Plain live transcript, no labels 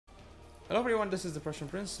Hello everyone, this is the Prussian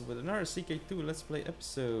Prince with another CK2 Let's Play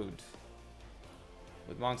episode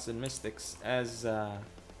with Monks and Mystics as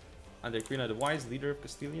under Krina the Wise, leader of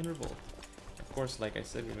Castilian Revolt. Of course, like I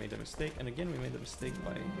said, we made a mistake, and again we made a mistake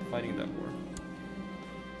by fighting that war.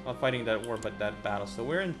 Not fighting that war, but that battle. So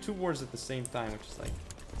we're in two wars at the same time, which is like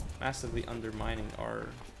massively undermining our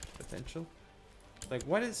potential. Like,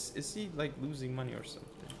 what is he like losing money or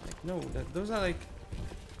something? Like, no, those are like...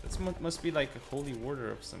 That must be like a holy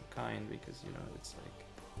order of some kind, because, you know, it's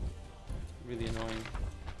like really annoying.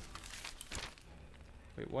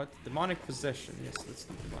 Wait, what? Demonic possession. Yes, let's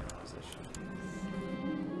do demonic possession.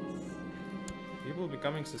 People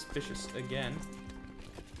becoming suspicious again.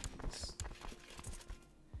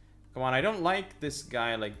 Come on, I don't like this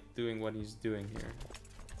guy like doing what he's doing here.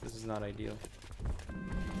 This is not ideal.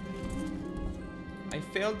 I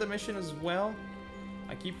failed the mission as well.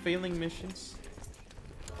 I keep failing missions.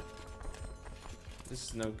 This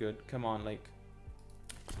is no good. Come on, like...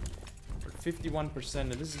 We're 51%,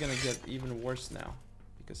 and this is gonna get even worse now.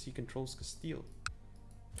 Because he controls Castile.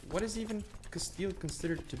 What is even Castile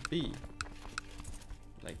considered to be?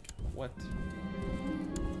 Like, what?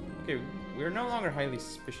 Okay, we're no longer highly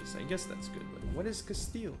suspicious. I guess that's good, but what is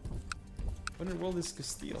Castile? What in the world is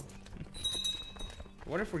Castile?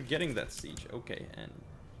 What if we're getting that siege? Okay, and...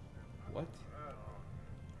 What?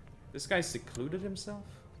 This guy secluded himself?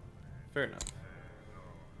 Fair enough.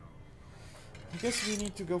 I guess we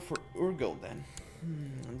need to go for Urgel then.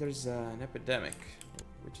 And there's an epidemic,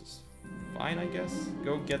 which is fine, I guess.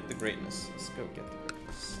 Go get the greatness. Let's go get the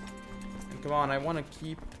greatness. And come on, I want to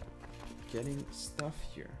keep getting stuff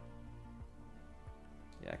here.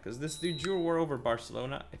 Yeah, because this de jure war over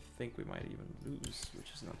Barcelona, I think we might even lose, which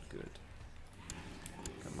is not good.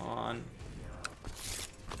 Come on.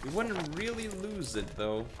 We wouldn't really lose it,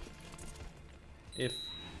 though. If...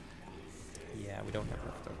 Yeah, we don't have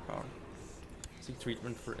enough power. Seek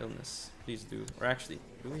treatment for illness. Please do. Or actually,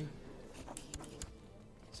 do we?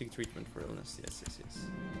 Seek treatment for illness. Yes, yes, yes.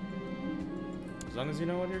 As long as you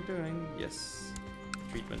know what you're doing. Yes.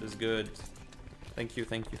 Treatment is good. Thank you,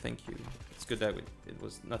 thank you, thank you. It's good that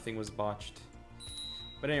nothing was botched.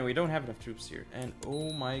 But anyway, we don't have enough troops here. And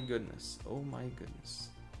oh my goodness. Oh my goodness.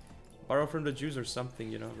 Borrow from the Jews or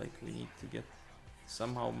something, you know, like we need to get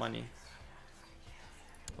somehow money.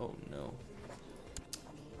 Oh no.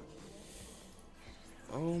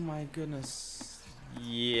 Oh my goodness.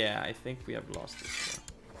 Yeah, I think we have lost this one.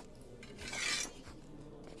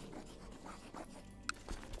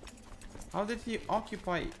 How did he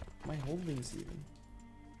occupy my holdings even?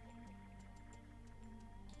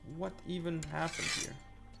 What even happened here?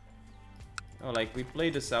 Oh, like we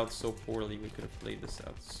played this out so poorly. We could have played this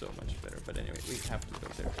out so much better. But anyway, we have to go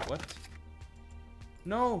there. What?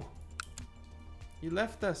 No! He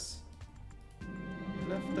left us.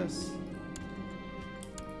 He left us.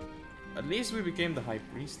 At least we became the High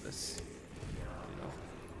Priestess, you know.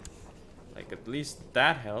 Like, at least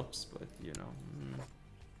that helps, but, you know.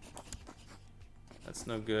 That's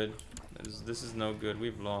no good. This is no good.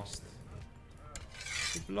 We've lost.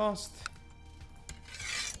 We've lost.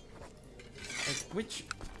 Like,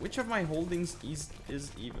 which of my holdings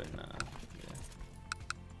is even, yeah,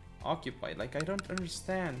 occupied? Like, I don't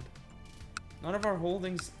understand. None of our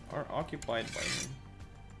holdings are occupied by him.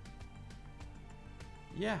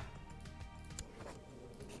 Yeah.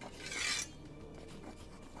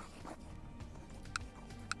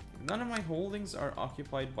 None of my holdings are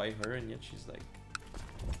occupied by her, and yet she's like...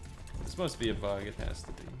 This must be a bug, it has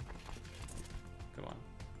to be. Come on.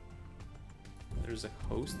 There's a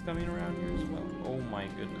host coming around here as well. Oh my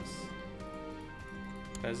goodness.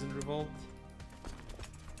 Peasant revolt.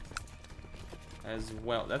 As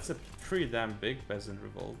well. That's a pretty damn big peasant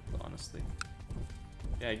revolt, honestly.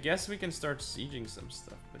 Yeah, I guess we can start sieging some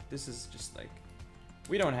stuff, but this is just like...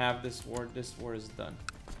 We don't have this war. This war is done.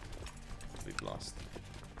 We've lost.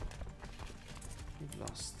 We've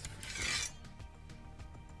lost.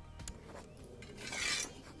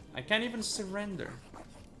 I can't even surrender.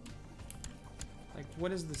 Like,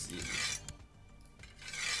 what is this even?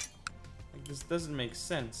 Like, this doesn't make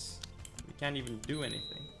sense. We can't even do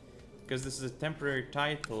anything. Because this is a temporary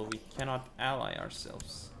title, we cannot ally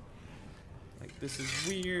ourselves. Like, this is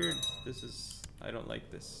weird. This is... I don't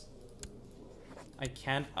like this. I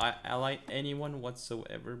can't ally anyone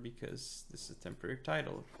whatsoever because this is a temporary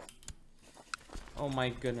title. Oh my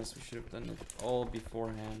goodness, we should have done it all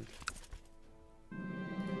beforehand.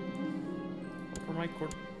 Call for my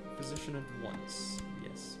court position at once.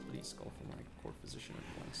 Yes, please call for my court position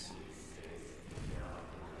at once.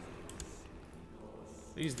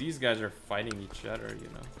 At least these guys are fighting each other, you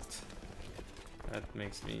know. That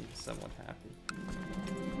makes me somewhat happy.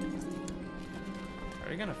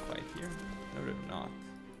 Are you gonna fight here? No, they're not.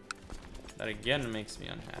 That again makes me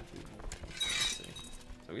unhappy.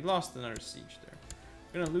 So we lost another siege there.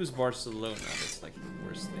 We're gonna lose Barcelona. That's like the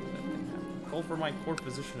worst thing that can happen. Call for my court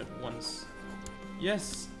position at once.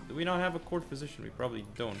 Yes. Do we not have a court position? We probably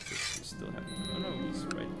don't, because we still have... Oh no, he's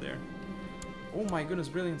right there. Oh my goodness,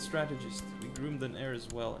 brilliant strategist. We groomed an heir as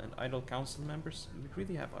well. And idle council members? We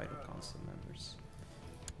really have idle council members.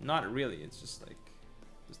 Not really, it's just like...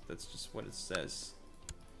 that's just what it says.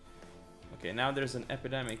 Okay, now there's an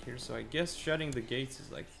epidemic here, so I guess shutting the gates is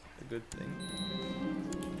like a good thing.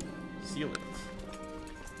 Seal it.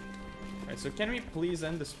 Alright, so can we please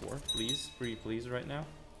end this war? Please, pretty please right now.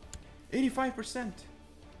 85%!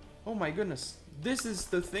 Oh my goodness. This is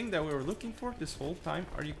the thing that we were looking for this whole time?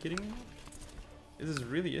 Are you kidding me? This is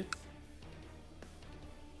really it?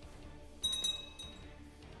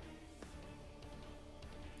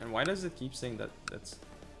 And why does it keep saying that that's...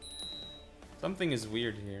 Something is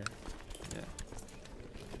weird here. Yeah.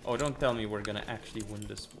 Oh, don't tell me we're gonna actually win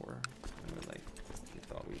this war. I mean, like, we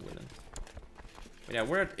thought we wouldn't. But yeah,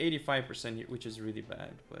 we're at 85% here, which is really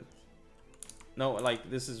bad, but... No, like,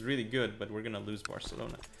 this is really good, but we're gonna lose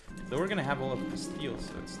Barcelona. Though we're gonna have all of Castile,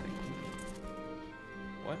 so it's like...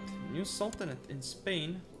 What? New Sultanate in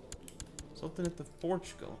Spain? Sultanate of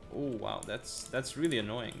Portugal. Oh, wow, that's really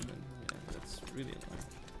annoying. Yeah, that's really annoying.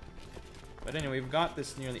 But anyway, we've got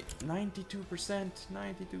this nearly 92%.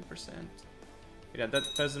 92%. Yeah, that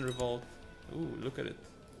peasant revolt. Ooh, look at it.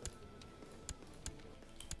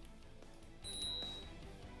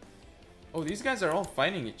 Oh, these guys are all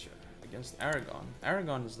fighting each other against Aragon.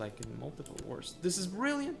 Aragon is like in multiple wars. This is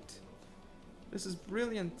brilliant. This is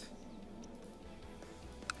brilliant.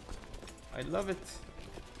 I love it.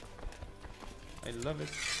 I love it.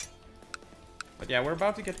 But yeah, we're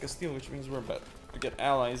about to get Castile, which means we're about to get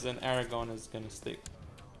allies, and Aragon is gonna stay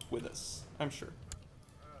with us, I'm sure.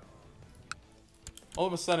 All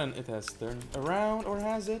of a sudden, it has turned around, or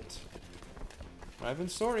has it? I've been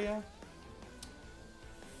Soria.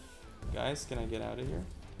 Guys, can I get out of here?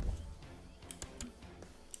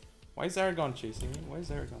 Why is Aragon chasing me? Why is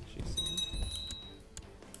Aragon chasing me?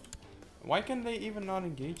 Why can they even not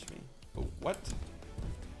engage me? Oh, what?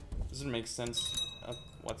 Doesn't make sense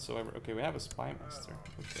whatsoever. Okay, we have a spy master.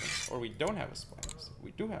 Okay. Or we don't have a spy master.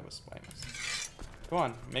 We do have a spy master. Come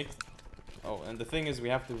on, make... Oh, and the thing is we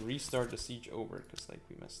have to restart the siege over, because like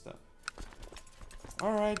we messed up.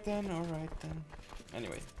 Alright then, alright then.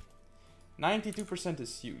 Anyway. 92%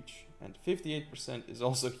 is huge. And 58% is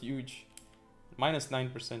also huge. Minus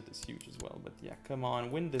 9% is huge as well. But yeah, come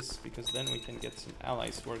on, win this, because then we can get some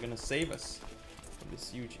allies who are gonna save us from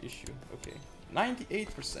this huge issue. Okay.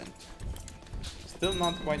 98%. Still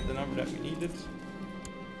not quite the number that we needed.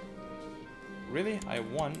 Really? I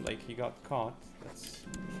won? Like, he got caught. That's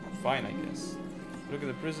fine, I guess. Look at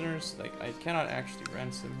the prisoners. Like, I cannot actually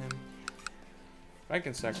ransom him. But I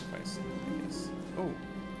can sacrifice him, I guess. Oh.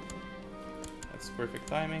 That's perfect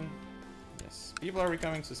timing. Yes. People are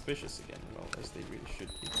becoming suspicious again. Well, as they really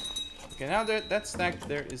should be. Okay, now that stack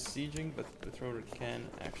there is sieging, but the Betrothed can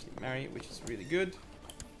actually marry, which is really good.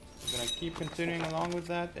 We're gonna keep continuing along with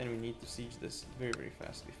that, and we need to siege this very, very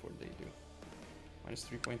fast before they do. Minus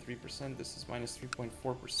 3.3%. This is minus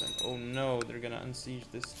 3.4%. Oh no, they're gonna unsiege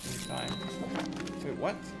this in time. Wait,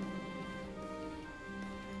 what?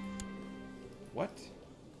 What?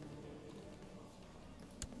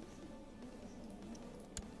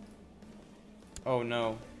 Oh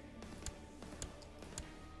no.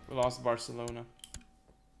 We lost Barcelona.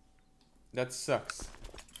 That sucks.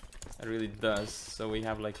 It really does. So we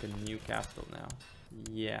have like a new capital now.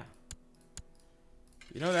 Yeah.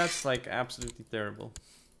 You know, that's like absolutely terrible.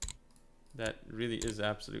 That really is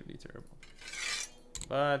absolutely terrible.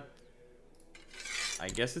 But I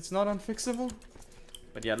guess it's not unfixable.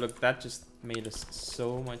 But yeah, look, that just made us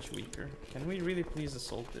so much weaker. Can we really please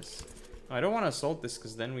assault this? No, I don't want to assault this,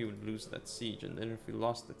 because then we would lose that siege. And then if we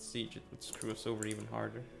lost that siege, it would screw us over even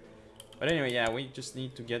harder. But anyway, yeah, we just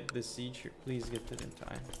need to get this siege here. Please get it in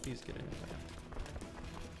time. Please get it in time.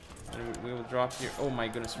 And we will drop here. Oh my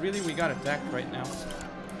goodness, really? We got attacked right now?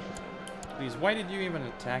 Please, why did you even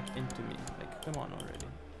attack into me? Like, come on already.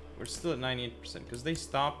 We're still at 98%, because they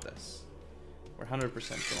stopped us. We're 100%,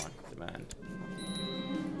 come on, demand.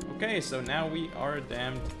 Okay, so now we are a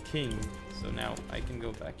damned king. So now I can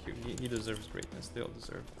go back here. He deserves greatness, they all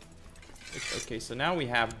deserve it. Okay, so now we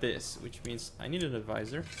have this, which means I need an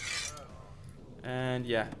advisor. And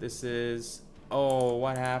yeah, this is... Oh,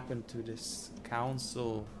 what happened to this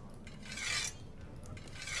council?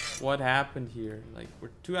 What happened here? Like, we're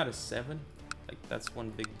 2 out of 7. Like, that's one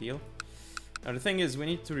big deal. Now, the thing is, we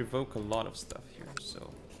need to revoke a lot of stuff here,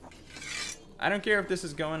 so... I don't care if this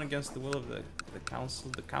is going against the will of the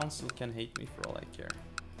council. The council can hate me for all I care.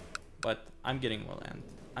 But I'm getting more land.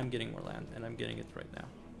 I'm getting more land, and I'm getting it right now.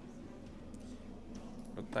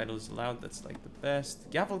 Book title is allowed, that's like the best.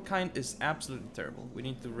 Gavelkind is absolutely terrible. We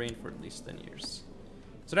need to reign for at least 10 years.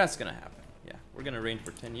 So that's gonna happen. Yeah, we're gonna reign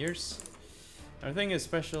for 10 years. Our thing is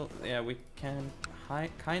special. Yeah, we can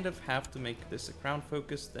kind of have to make this a crown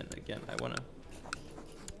focus. Then again, I wanna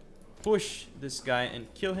push this guy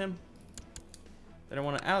and kill him. Then I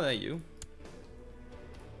wanna ally you.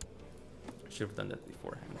 I should have done that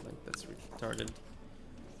beforehand. Like, that's retarded.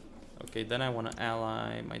 Okay, then I want to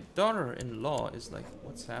ally. My daughter-in-law is like,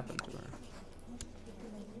 what's happened to her?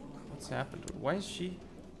 What's happened to her? Why is she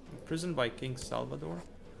imprisoned by King Salvador?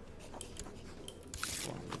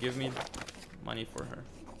 Come on, give me money for her.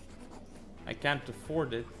 I can't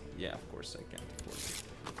afford it. Yeah, of course I can't afford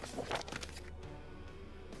it.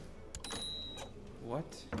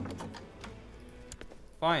 What?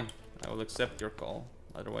 Fine, I will accept your call.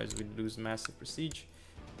 Otherwise we'd lose massive prestige.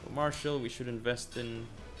 For Marshall, we should invest in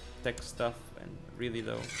tech stuff, and really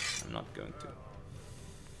though, I'm not going to.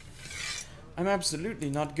 I'm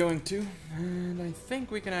absolutely not going to, and I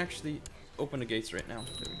think we can actually open the gates right now.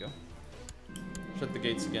 There we go. Shut the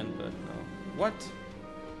gates again, but no. What?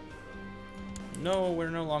 No,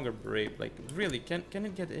 we're no longer brave. Like, really, can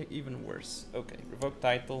it get even worse? Okay, revoke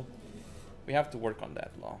title. We have to work on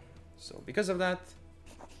that law. So, because of that,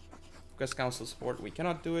 request council support, we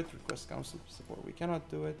cannot do it. Request council support, we cannot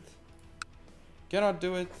do it. Cannot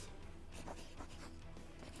do it.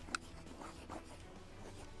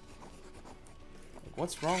 Like,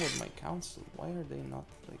 what's wrong with my council? Why are they not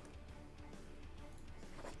like...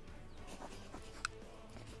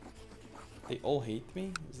 They all hate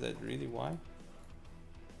me? Is that really why?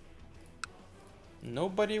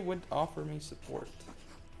 Nobody would offer me support.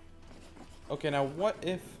 Okay, now what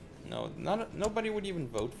if... No, nobody would even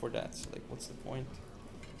vote for that. So, like, what's the point?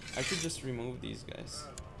 I should just remove these guys.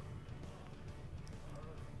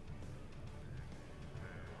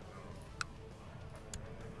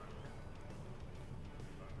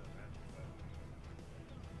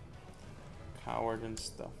 Coward and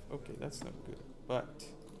stuff. Okay, that's not good. But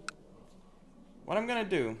what I'm gonna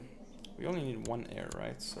do, we only need one heir,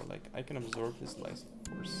 right? So like I can absorb his life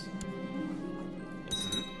force.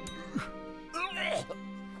 Yes.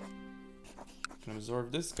 I can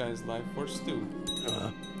absorb this guy's life force too.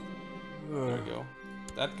 There we go.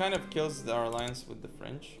 That kind of kills our alliance with the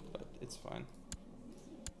French, but it's fine.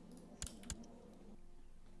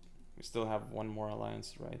 We still have one more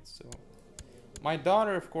alliance, right? So my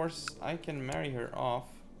daughter, of course, I can marry her off,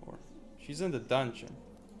 or she's in the dungeon.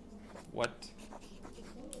 What?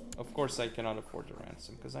 Of course I cannot afford a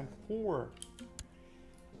ransom, because I'm poor.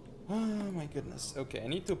 Oh my goodness. Okay, I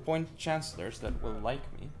need to appoint chancellors that will like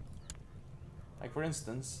me. Like, for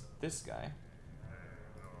instance, this guy.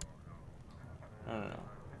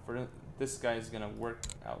 No. This guy is gonna work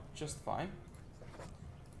out just fine.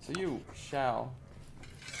 So you shall...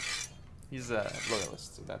 He's a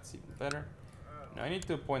loyalist, so that's even better. Now I need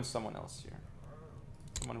to appoint someone else here.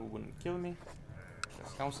 Someone who wouldn't kill me.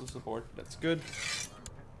 That's council support, that's good.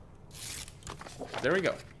 There we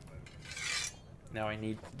go. Now I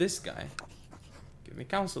need this guy. Give me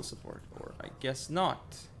council support, or I guess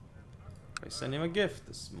not. I send him a gift,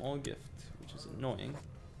 a small gift, which is annoying.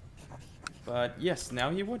 But yes, now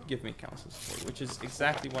he would give me council support, which is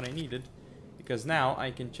exactly what I needed. Because now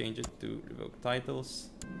I can change it to revoke titles,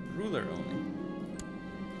 ruler only.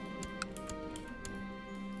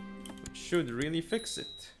 Which should really fix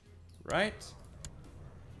it, right?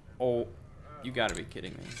 Oh, you gotta be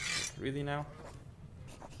kidding me. Like, really now?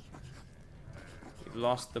 We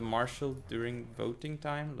lost the marshal during voting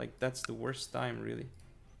time? Like, that's the worst time, really.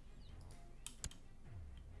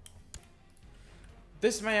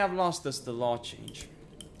 This may have lost us the law change,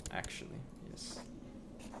 actually, yes.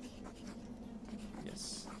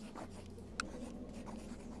 Yes.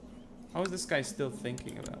 How is this guy still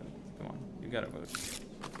thinking about it? Come on, you gotta vote.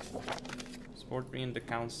 Support me in the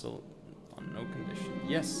council on no condition.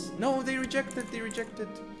 Yes. No, they rejected, they rejected.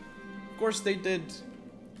 Of course they did.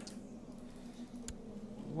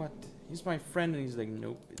 What? He's my friend and he's like,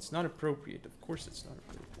 nope, it's not appropriate. Of course it's not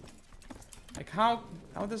appropriate. Like, how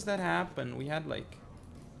does that happen? We had like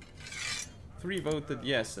 3 voted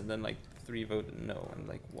yes, and then like 3 voted no, and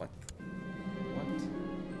like what? What?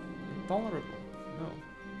 Intolerable. No.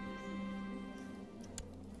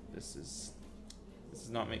 This is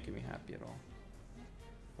not making me happy at all.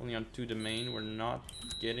 Only on 2 domain, we're not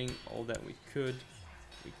getting all that we could.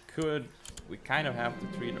 We kind of have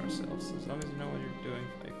to treat ourselves. As long as you know what you're doing,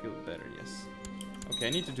 I feel better, yes. Okay, I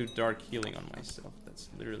need to do dark healing on myself. That's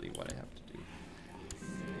literally what I have to do.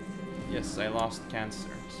 Yes, I lost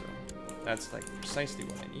cancer, so that's like precisely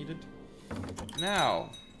what I needed.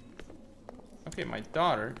 Now, okay, my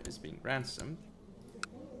daughter is being ransomed.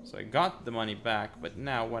 So I got the money back, but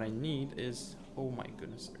now what I need is... Oh my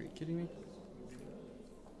goodness, are you kidding me?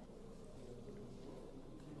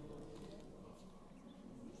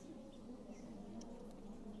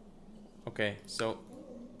 Okay, so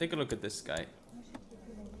take a look at this guy.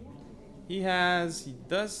 He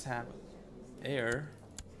does have air.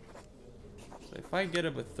 So if I get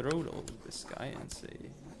a betrothal with this guy and say,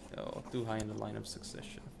 oh, too high in the line of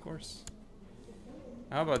succession, of course.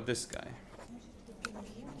 How about this guy?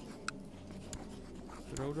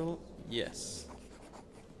 Betrothal, yes.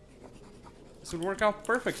 This would work out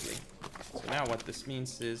perfectly. So now what this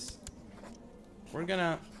means is we're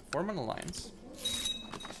gonna form an alliance.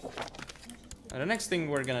 Now the next thing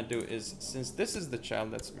we're gonna do is, since this is the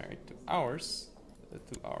child that's married to ours,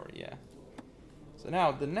 yeah. So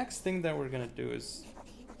now the next thing that we're gonna do is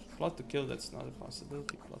plot to kill, that's not a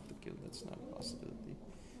possibility. Plot to kill, that's not a possibility.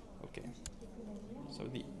 Okay. So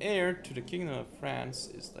the heir to the Kingdom of France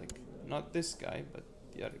is like not this guy, but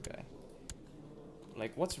the other guy.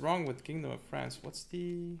 Like, what's wrong with Kingdom of France? What's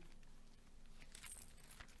the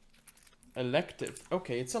elective?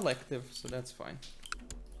 Okay, it's elective, so that's fine.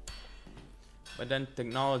 But then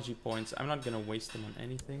technology points, I'm not gonna waste them on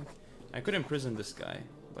anything. I could imprison this guy,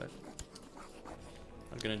 but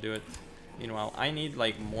I'm not gonna do it. Meanwhile, I need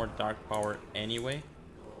like more dark power anyway,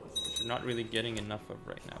 which I'm not really getting enough of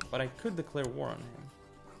right now. But I could declare war on him,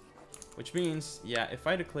 which means, yeah, if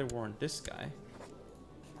I declare war on this guy,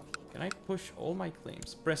 can I push all my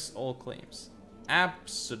claims? Press all claims.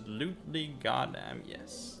 Absolutely goddamn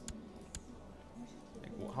yes.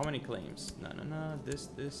 Like, how many claims? No.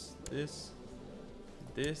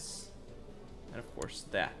 This, and of course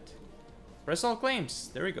that. Press all claims.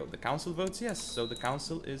 There we go. The council votes yes. So the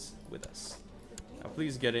council is with us. Now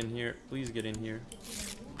please get in here. Please get in here.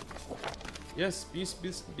 Yes, peace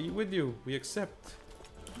be with you. We accept.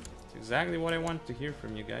 It's exactly what I want to hear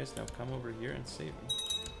from you guys. Now come over here and save me.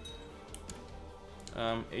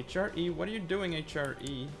 HRE, what are you doing,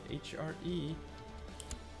 HRE? HRE.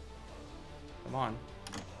 Come on.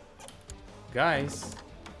 Guys.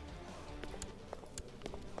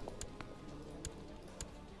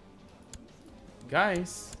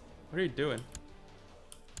 Guys, what are you doing?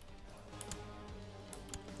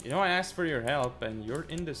 You know, I asked for your help and you're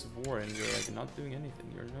in this war and you're like not doing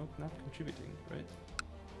anything. You're not contributing, right?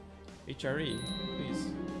 HRE,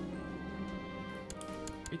 please.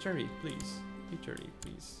 HRE, please. HRE,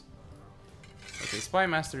 please. Okay, Spy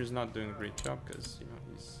Master is not doing a great job because, you know,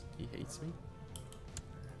 he hates me.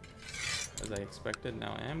 As I expected.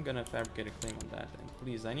 Now I am gonna fabricate a claim on that. And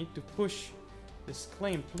please, I need to push this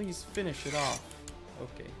claim. Please finish it off.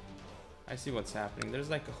 Okay. I see what's happening. There's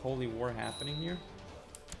like a holy war happening here.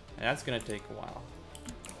 And that's gonna take a while.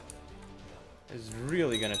 It's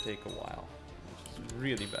really gonna take a while. Which is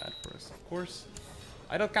really bad for us, of course.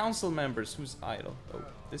 Idle council members. Who's idle? Oh,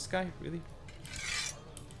 this guy? Really?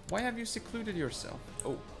 Why have you secluded yourself?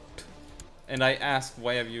 Oh. And I asked,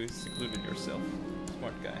 why have you secluded yourself?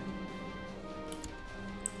 Smart guy.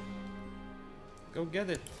 Go get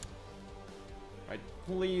it. Right,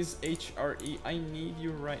 please, HRE, I need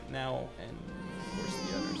you right now. And of course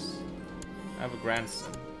the others. I have a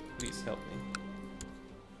grandson. Please help me.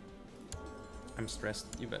 I'm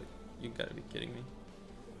stressed. You gotta be kidding me.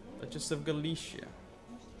 Duchess of Galicia.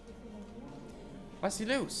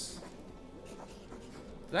 Basileus.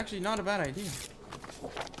 It's actually not a bad idea.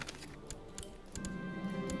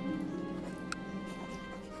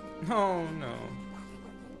 No.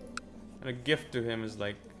 And a gift to him is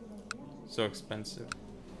like so expensive.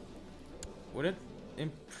 Would it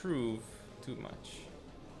improve too much?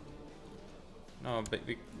 No, but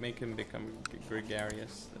make him become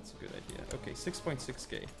gregarious. That's a good idea. Okay,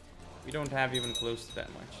 6.6k. We don't have even close to that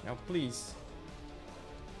much. Now please.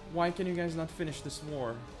 Why can you guys not finish this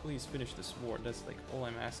war? Please finish this war. That's like all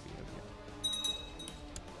I'm asking of you.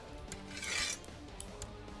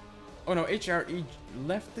 Oh no, HRE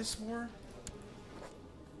left this war?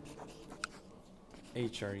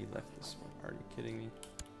 HRE left this war. Are you kidding me?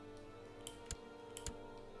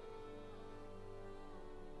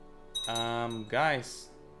 Guys,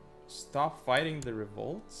 stop fighting the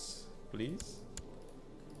revolts, please.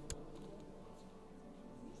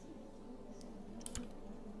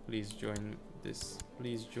 Please join this.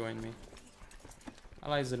 Please join me.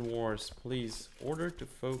 Allies in wars, please. Order to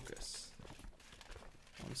focus.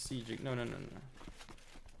 On siege. No.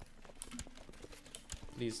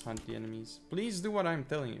 Please hunt the enemies. Please do what I'm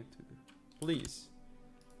telling you to do. Please.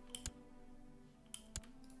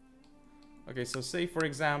 Okay, so say for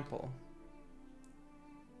example,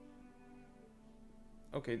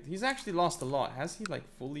 Okay, he's actually lost a lot. Has he like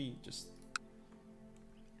fully just...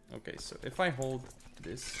 Okay, so if I hold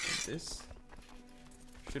this and this,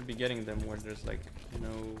 should be getting them where there's like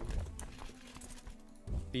no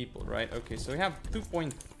people, right? Okay, so we have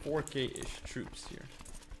 2.4k-ish troops here.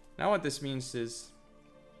 Now what this means is,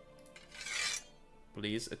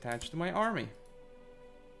 please attach to my army.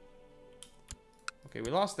 Okay,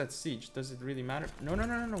 we lost that siege. Does it really matter? No, no,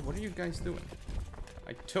 no, no, no. What are you guys doing?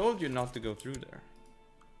 I told you not to go through there.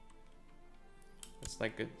 It's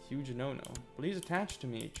like a huge no-no. Please attach to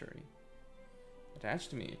me, HRE. Attach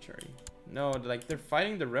to me, HRE. No, like they're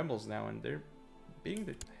fighting the rebels now and they're beating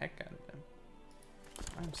the heck out of them.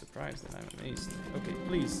 I'm surprised and I'm amazed. Okay,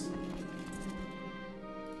 please.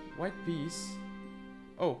 White peace.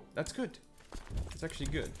 Oh, that's good. It's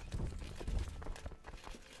actually good.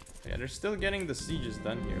 Yeah, they're still getting the sieges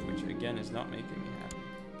done here, which again is not making me happy.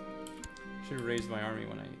 Should have raised my army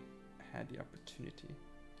when I had the opportunity.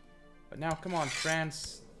 But now, come on,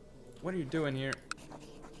 France. What are you doing here?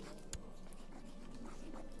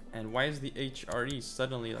 And why is the HRE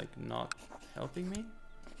suddenly, like, not helping me?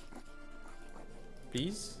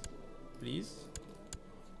 Please? Please?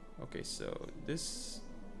 Okay, so this...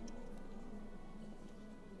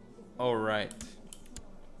 Alright.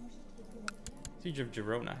 Siege of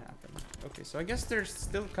Girona happened. Okay, so I guess they're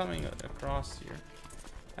still coming across here.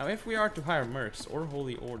 Now, if we are to hire mercs or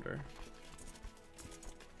Holy Order...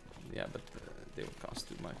 Yeah, but they will cost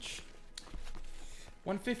too much.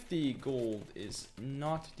 150 gold is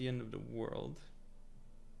not the end of the world.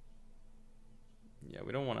 Yeah,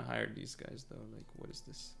 we don't want to hire these guys though. Like, what is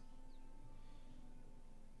this?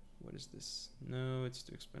 What is this? No, it's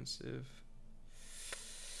too expensive.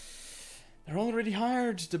 They're already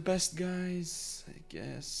hired, the best guys, I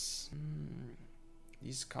guess.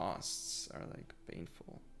 These costs are like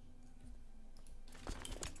painful.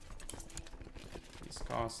 These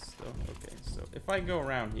costs though. Okay, so if I go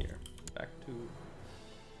around here, back to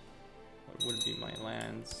what would be my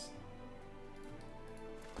lands.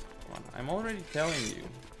 Come on, I'm already telling you.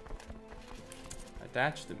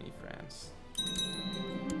 Attach to me, France.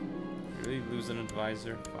 Really lose an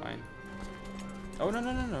advisor? Fine. Oh, no,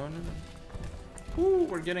 no, no, no, no, no. Ooh,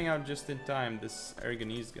 we're getting out just in time. This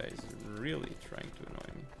Aragonese guy is really trying to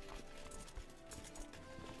annoy me.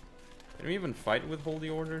 Can we even fight with Holy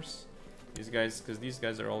Orders? These guys, because these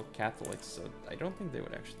guys are all Catholics, so I don't think they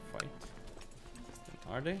would actually fight.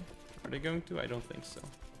 Are they? Are they going to? I don't think so.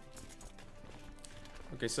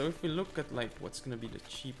 Okay, so if we look at like what's gonna be the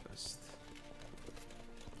cheapest.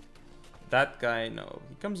 That guy, no.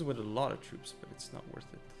 He comes with a lot of troops, but it's not worth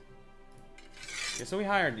it. Okay, so we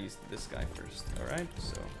hired this guy first, alright?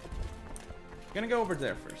 So, we're gonna go over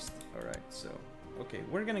there first. Alright, so, okay,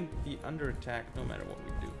 we're gonna be under attack no matter what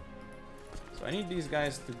we do. So I need these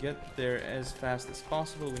guys to get there as fast as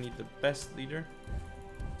possible. We need the best leader.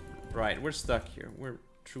 Right, we're stuck here. We're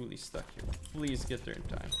truly stuck here. Please get there in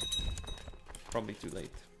time. Probably too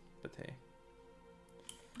late, but hey.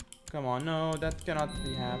 Come on, no, that cannot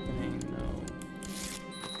be happening, no.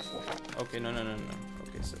 Okay, no, no, no, no.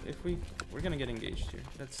 Okay, so if we're gonna get engaged here.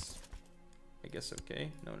 That's, I guess,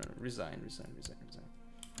 okay. No, no, no, resign, resign, resign, resign.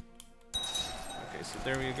 Okay, so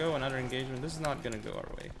there we go, another engagement. This is not gonna go our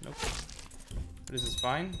way, nope. This is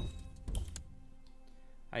fine.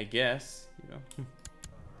 I guess, you know.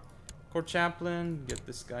 Court Chaplain, get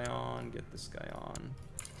this guy on, get this guy on.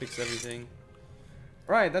 Fix everything.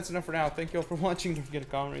 Alright, that's enough for now. Thank you all for watching. Don't forget to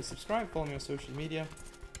comment, rate, subscribe, follow me on social media.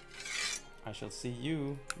 I shall see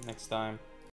you next time.